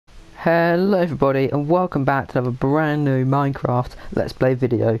Hello everybody and welcome back to another brand new Minecraft Let's Play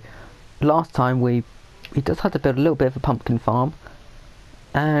video. Last time we just had to build a little bit of a pumpkin farm,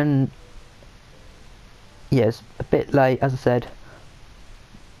 and yes, a bit late as I said.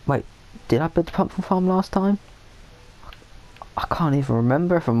 Wait, did I build the pumpkin farm last time? I can't even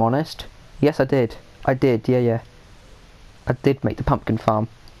remember if I'm honest. Yes I did, yeah. I did make the pumpkin farm.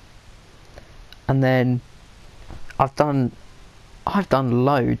 And then I've done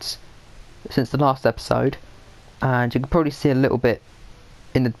loads since the last episode, and you can probably see a little bit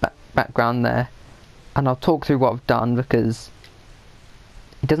in the background there, and I'll talk through what I've done because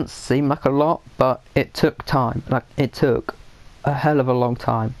it doesn't seem like a lot, but it took time. Like, it took a hell of a long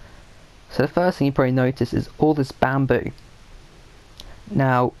time. So the first thing you probably notice is all this bamboo.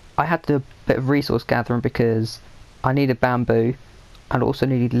 Now I had to do a bit of resource gathering because I needed bamboo and also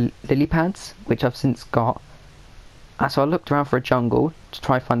needed lily pads, which I've since got. And so I looked around for a jungle to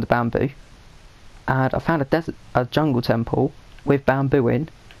try and find the bamboo, and I found a jungle temple with bamboo in,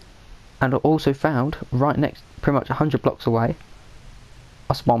 and I also found right next, pretty much 100 blocks away,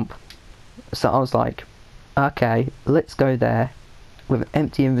 a swamp. So I was like, okay, let's go there with an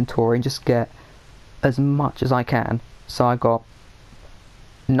empty inventory and just get as much as I can. So I got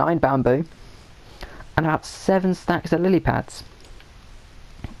 9 bamboo and about 7 stacks of lily pads,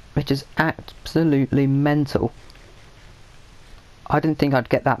 which is absolutely mental. I didn't think I'd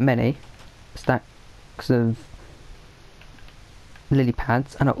get that many stacks of lily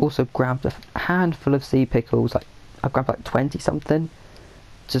pads, and I also grabbed a handful of sea pickles. Like, I grabbed like 20 something,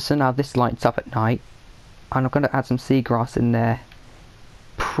 just so now this lights up at night. And I'm going to add some seagrass in there,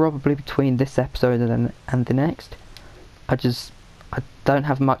 probably between this episode and the next. I don't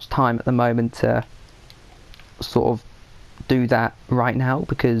have much time at the moment to sort of do that right now,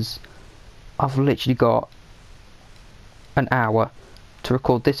 because I've literally got an hour to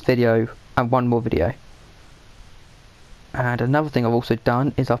record this video and one more video. And another thing I've also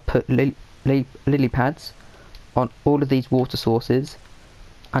done is I've put lily pads on all of these water sources,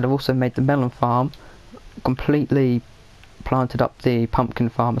 and I've also made the melon farm, completely planted up the pumpkin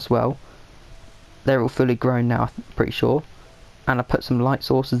farm as well. They're all fully grown now, I'm pretty sure. And I put some light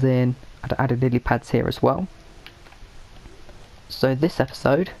sources in, and I added lily pads here as well. So this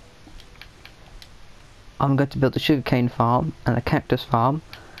episode I'm going to build a sugarcane farm and a cactus farm,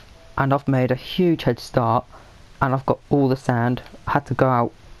 and I've made a huge head start, and I've got all the sand. I had to go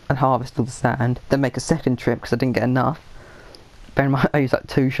out and harvest all the sand, then make a second trip because I didn't get enough. Bear in mind I used like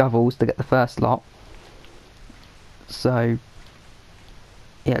 2 shovels to get the first lot. So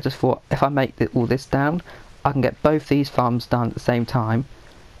yeah, I just thought if I make all this down, I can get both these farms done at the same time,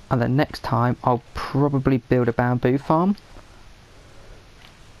 and then next time I'll probably build a bamboo farm,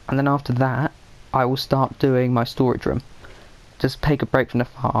 and then after that I will start doing my storage room. Just take a break from the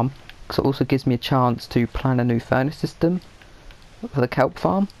farm, because it also gives me a chance to plan a new furnace system for the kelp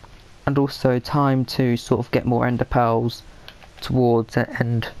farm, and also time to sort of get more ender pearls towards the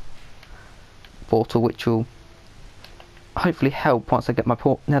end portal, which will hopefully help once I get my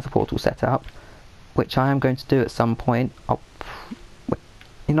nether portal set up, which I am going to do at some point. I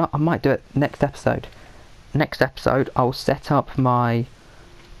might do it next episode. Next episode I'll set up my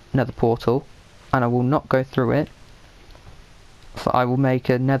nether portal, and I will not go through it, for I will make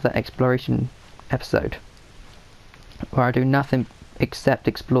a nether exploration episode where I do nothing except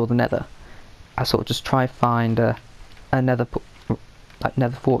explore the nether. I sort of just try find a nether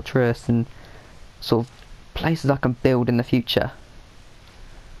fortress and sort of places I can build in the future,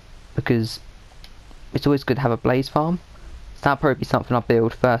 because it's always good to have a blaze farm. So that'll probably be something I'll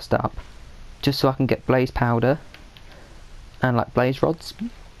build first up, just so I can get blaze powder and like blaze rods,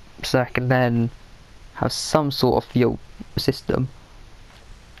 so I can then have some sort of fuel system.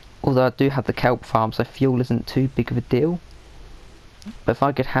 Although I do have the kelp farm, so fuel isn't too big of a deal. But if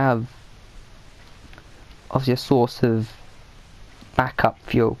I could have obviously a source of backup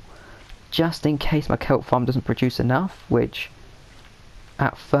fuel, just in case my kelp farm doesn't produce enough, which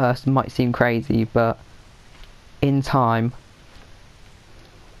at first might seem crazy, but in time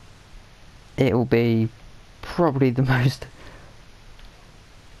it will be probably the most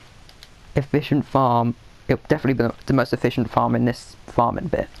efficient farm. It'll definitely be the most efficient farm in this farming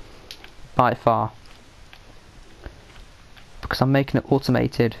bit by far, because I'm making it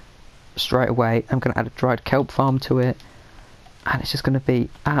automated straight away. I'm going to add a dried kelp farm to it, and it's just going to be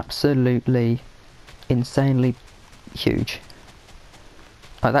absolutely insanely huge.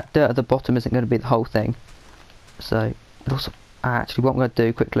 Like, that dirt at the bottom isn't going to be the whole thing. So also, actually what I'm going to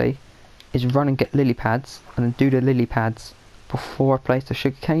do quickly is run and get lily pads, and then do the lily pads before I place the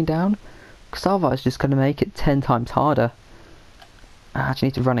sugarcane down, because otherwise it's just going to make it 10 times harder. I actually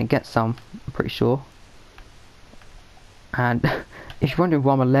need to run and get some, I'm pretty sure. And if you're wondering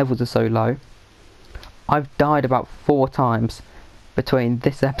why my levels are so low, I've died about 4 times between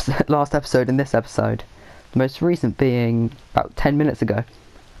this episode, last episode and this episode. The most recent being about 10 minutes ago.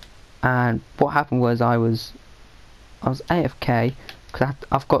 And what happened was I was AFK because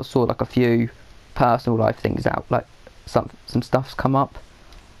I've got sort of like a few personal life things out, like some stuff's come up,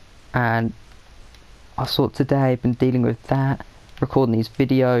 and I sort of today been dealing with that, recording these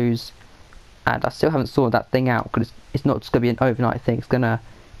videos, and I still haven't sorted that thing out because it's not just gonna be an overnight thing. It's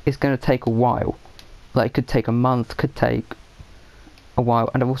gonna take a while. Like it could take a month, could take a while,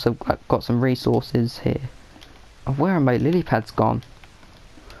 and I've also got some resources here. And where are my lily pads gone?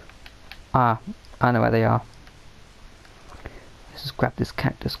 Ah, I know where they are. Let's just grab this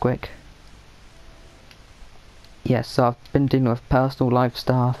cactus quick. Yes, so I've been dealing with personal life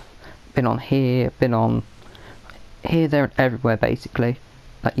stuff. Been on here, been on here, there, and everywhere basically.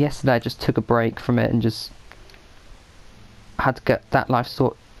 Like yesterday, I just took a break from it and just had to get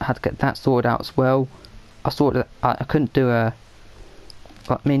that sorted out as well. I couldn't do a.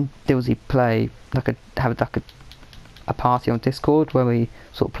 Like me and Dilsey play have a party on Discord where we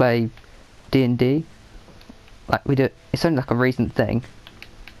sort of play D&D. Like we do, it's only like a recent thing.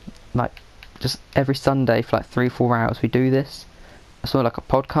 Like just every Sunday for like 3-4 hours we do this. It's sort of like a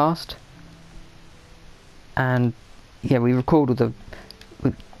podcast. And yeah, we record all the.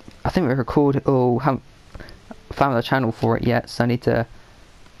 I think we recorded all. Haven't found the channel for it yet, so I need to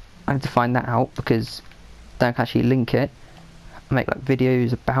find that out because I don't actually link it. I make like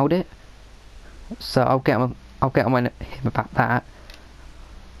videos about it, so I'll get on him about that.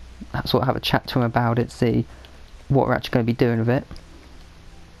 Sort of have a chat to him about it, see what we're actually going to be doing with it,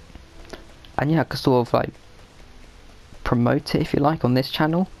 and yeah, I could sort of like promote it if you like on this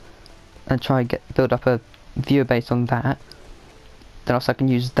channel, and try and build up a viewer base on that. Then also I can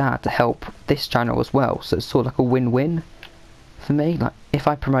use that to help this channel as well, so it's sort of like a win-win for me. Like if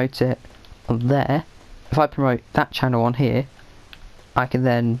I promote it on there, if I promote that channel on here, I can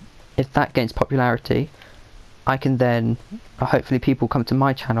then, if that gains popularity, I can then hopefully people come to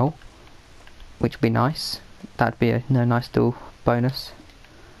my channel, which would be nice. That'd be a nice little bonus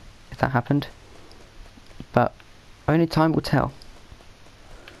if that happened, but only time will tell.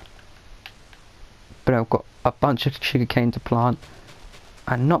 But I've got a bunch of sugarcane to plant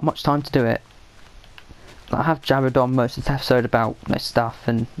and not much time to do it. I have jabbered on most of this episode about stuff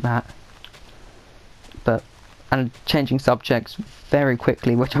and that, and changing subjects very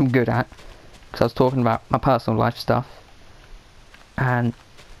quickly, which I'm good at because I was talking about my personal life stuff, and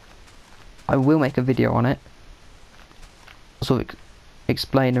I will make a video on it sort of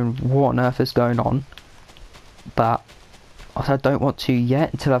explaining what on earth is going on, but also I don't want to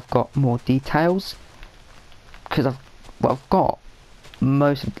yet until I've got more details, because I've got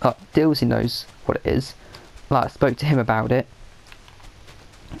most of Dilsey knows what it is. Like I spoke to him about it,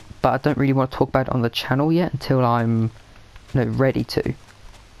 but I don't really want to talk about it on the channel yet until I'm ready to,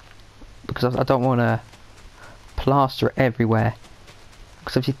 because I don't want to plaster it everywhere,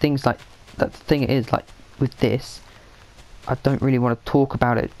 because obviously things like that. The thing is, like with this, I don't really want to talk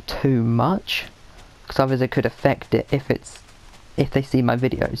about it too much, because otherwise it could affect it if they see my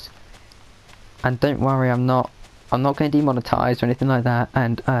videos. And don't worry, I'm not getting demonetized or anything like that,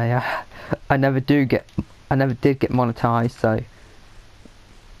 and I never did get monetized. So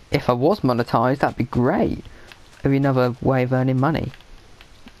if I was monetized, that'd be great. It'd be another way of earning money.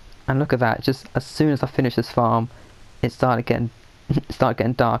 And look at that, just as soon as I finished this farm, it started getting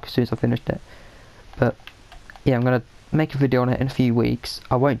dark as soon as I finished it. But yeah, I'm gonna make a video on it in a few weeks.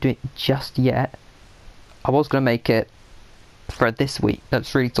 I won't do it just yet. I was gonna make it for this week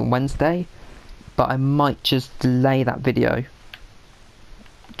that's released on Wednesday, but I might just delay that video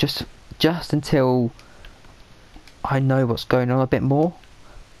just until I know what's going on a bit more,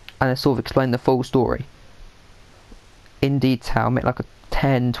 and then sort of explain the full story in detail. Make like a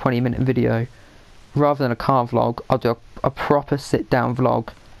 10-20 minute video rather than a car vlog. I'll do a proper sit down vlog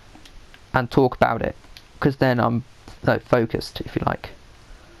and talk about it, because then I'm focused, if you like.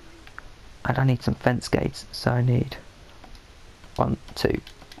 And I need some fence gates, so I need 1, 2.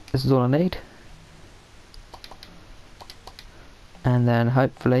 This is all I need. And then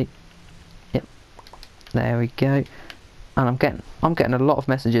hopefully, yep, there we go. And I'm getting a lot of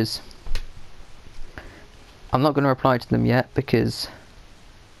messages. I'm not going to reply to them yet because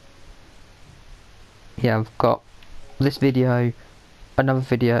yeah, I've got this video, another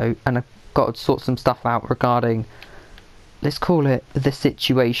video, and I've got to sort some stuff out regarding, let's call it the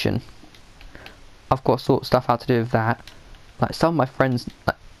situation. I've got to sort stuff out to do with that. Like some of my friends,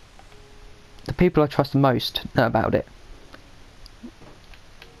 like the people I trust the most, know about it.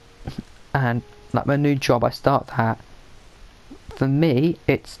 and like my new job, I start that. For me,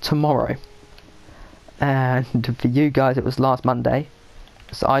 it's tomorrow, and for you guys, it was last Monday.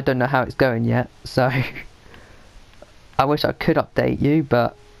 So I don't know how it's going yet. So I wish I could update you,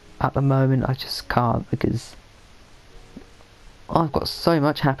 but at the moment I just can't because I've got so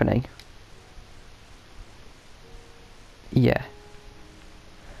much happening. Yeah.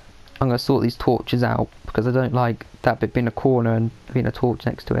 I'm going to sort these torches out because I don't like that bit being a corner and being a torch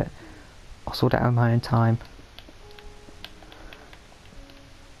next to it. I'll sort it out in my own time.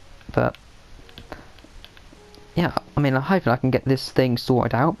 But yeah, I mean, I'm hoping I can get this thing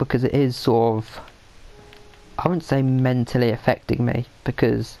sorted out because it is sort of, I wouldn't say mentally affecting me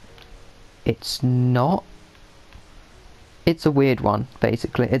because it's not. It's a weird one,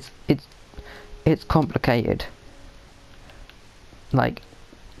 basically. It's complicated. Like,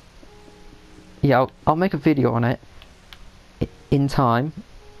 yeah, I'll make a video on it in time,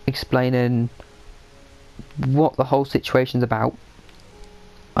 explaining what the whole situation's about.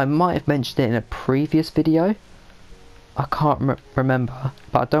 I might have mentioned it in a previous video. I can't remember,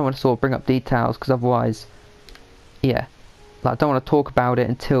 but I don't want to sort of bring up details because otherwise, yeah, like I don't want to talk about it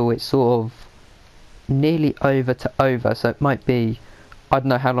until it's sort of nearly over. So it might be, I don't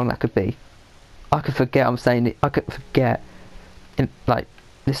know how long that could be. I could forget I'm saying it. I could forget in like,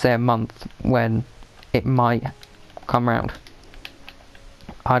 let's say a month when it might come round.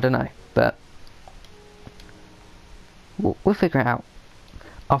 I don't know, but we'll figure it out.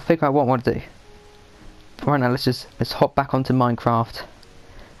 I'll figure out what I want to do. But right now, let's hop back onto Minecraft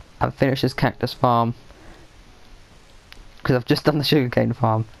and finish this cactus farm because I've just done the sugarcane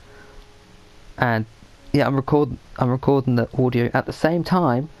farm. And yeah, I'm recording the audio at the same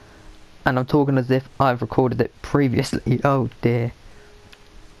time, and I'm talking as if I've recorded it previously. Oh dear.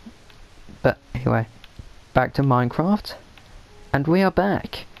 But anyway, back to Minecraft, and we are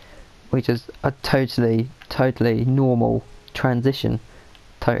back, which is a totally normal transition.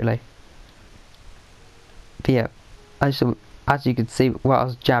 Totally. But yeah, as you can see, while I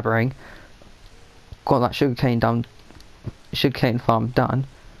was jabbering, got that sugarcane farm done.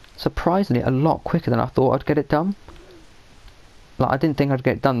 Surprisingly, a lot quicker than I thought I'd get it done. Like, I didn't think I'd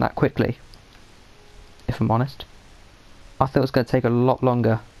get it done that quickly, if I'm honest. I thought it was going to take a lot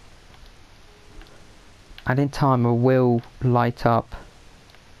longer. And in time, I will light up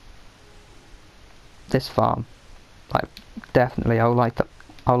this farm. Like, definitely, I'll light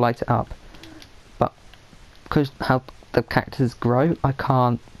it up. But because how the cactuses grow, I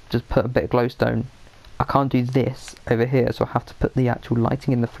can't just put a bit of glowstone. I can't do this over here, so I have to put the actual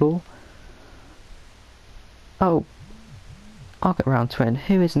lighting in the floor. Oh, I'll get round to it.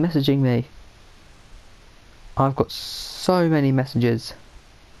 Who is messaging me? I've got so many messages.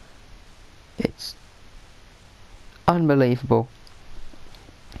 It's unbelievable.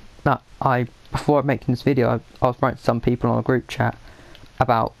 Now, before making this video, I was writing to some people on a group chat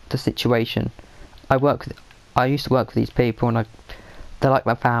about the situation. I used to work with these people, and they're like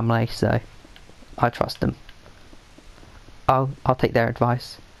my family, so I trust them. I'll take their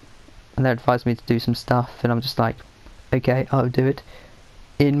advice, and they advised me to do some stuff, and I'm just like, okay, I'll do it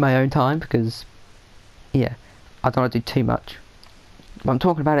in my own time because, yeah, I don't want to do too much. But I'm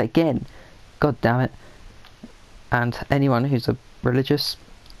talking about it again. God damn it! And anyone who's a religious,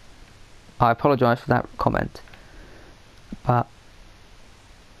 I apologise for that comment. But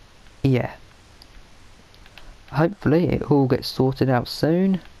yeah, hopefully it all gets sorted out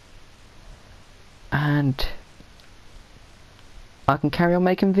soon, and I can carry on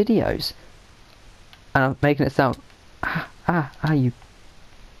making videos. And I'm making it sound you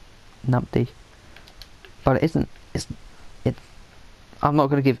numpty, but it isn't. I'm not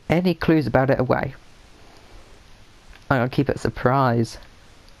going to give any clues about it away. I'm going to keep it a surprise.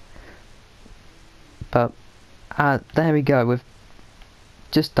 But there we go. We've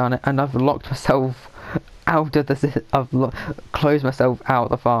just done it, and I've locked myself out of the. I've closed myself out of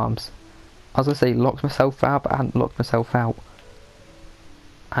the farms. I was going to say locked myself out, but I hadn't locked myself out.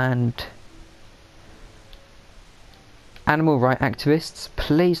 And animal rights activists,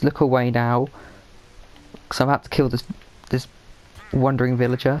 please look away now, because I'm about to kill this wandering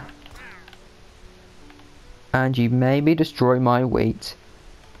villager, and you made me destroy my wheat.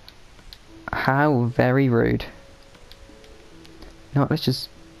 How very rude. No, let's just.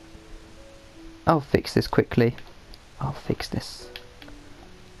 I'll fix this quickly. I'll fix this.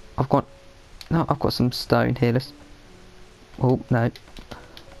 I've got some stone here. Oh no.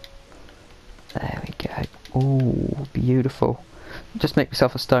 There we go. Oh, beautiful. Just make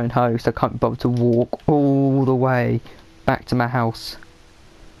myself a stone hoe so I can't be bothered to walk all the way back to my house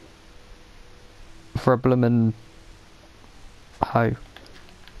for a bloomin' hoe.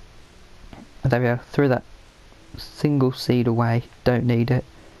 And there we go, threw that single seed away, don't need it.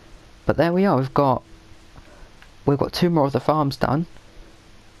 But there we are, we've got 2 more of the farms done.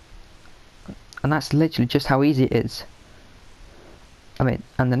 And that's literally just how easy it is. I mean,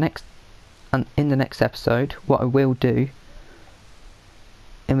 and in the next episode, what I will do,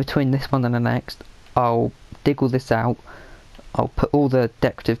 in between this one and the next, I'll dig all this out, I'll put all the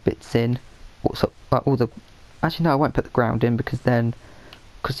decorative bits in, also, actually no, I won't put the ground in, because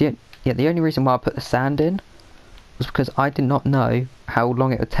the only reason why I put the sand in was because I did not know how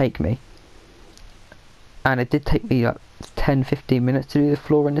long it would take me. And it did take me like 10-15 minutes to do the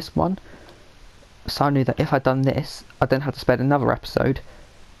floor in this one. So I knew that if I'd done this, I'd then have to spend another episode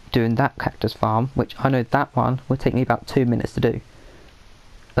doing that cactus farm, which I know that one would take me about 2 minutes to do.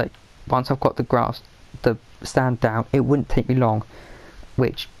 Like, once I've got the sand down, it wouldn't take me long,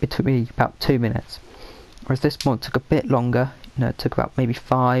 which it took me about 2 minutes. Whereas this one took a bit longer, you know, it took about maybe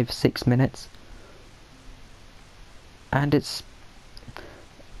 5-6 minutes. And it's,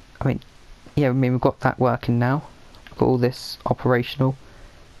 we've got that working now. We've got all this operational.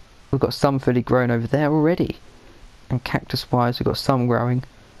 We've got some fully grown over there already. And cactus wise, we've got some growing.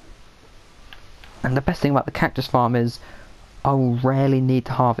 And the best thing about the cactus farm is I will rarely need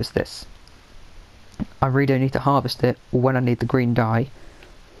to harvest this. I really don't need to harvest it when I need the green dye.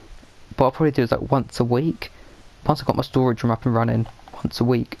 What I'll probably do is like once a week. Once I've got my storage room up and running, once a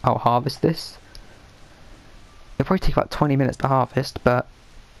week I'll harvest this. It'll probably take about 20 minutes to harvest, but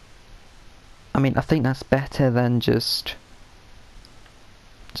I think that's better than just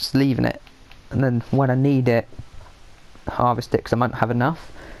leaving it, and then when I need it, harvest it, because I might not have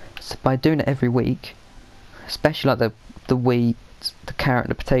enough. So by doing it every week, especially like the wheat, the carrot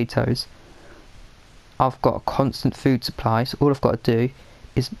and the potatoes, I've got a constant food supply. So all I've got to do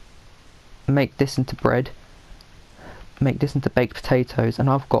is make this into bread, make this into baked potatoes, and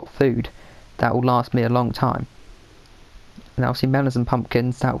I've got food that will last me a long time. And obviously melons and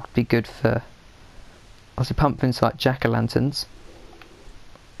pumpkins, that would be good for, obviously pumpkins like jack-o'-lanterns,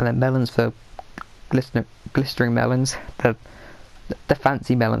 and then melons for glistering melons, the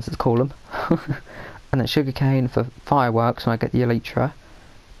fancy melons let's call them. And then sugarcane for fireworks when I get the elytra,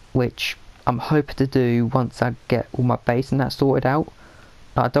 which I'm hoping to do once I get all my base and that sorted out.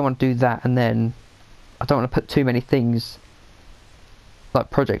 I don't want to do that and then I don't want to put too many things like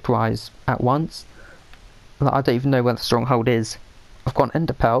project wise at once. Like, I don't even know where the stronghold is. I've got an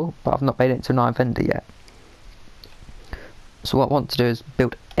ender pearl, but I've not made it into a 9th ender yet. So what I want to do is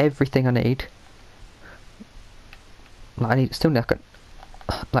build everything I need. Like, I still need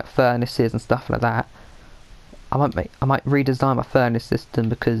like furnaces and stuff like that. I might redesign my furnace system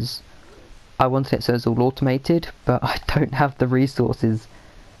because I wanted it so it's all automated, but I don't have the resources.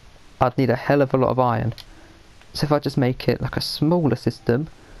 I'd need a hell of a lot of iron. So if I just make it like a smaller system,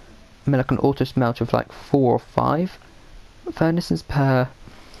 like an auto smelter of like 4 or 5 furnaces per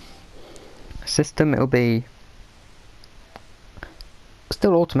system, it'll be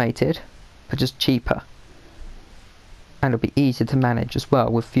still automated, but just cheaper. And it'll be easier to manage as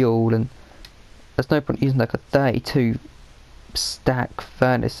well with fuel, and there's no point using like a 32 stack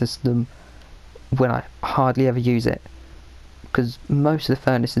furnace system when I hardly ever use it, because most of the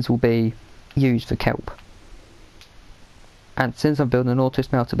furnaces will be used for kelp. And since I'm building an auto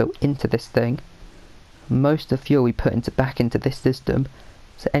smelter built into this thing, most of the fuel we put back into this system,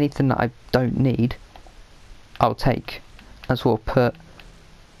 so anything that I don't need, I'll take and sort of put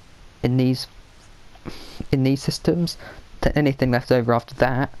in these systems. Then anything left over after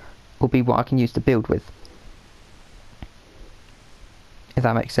that will be what I can use to build with, if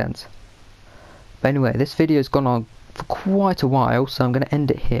that makes sense. But anyway, this video's gone on for quite a while, so I'm going to end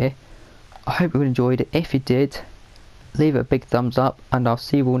it here. I hope you enjoyed it. If you did, leave it a big thumbs up, and I'll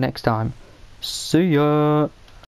see you all next time. See ya!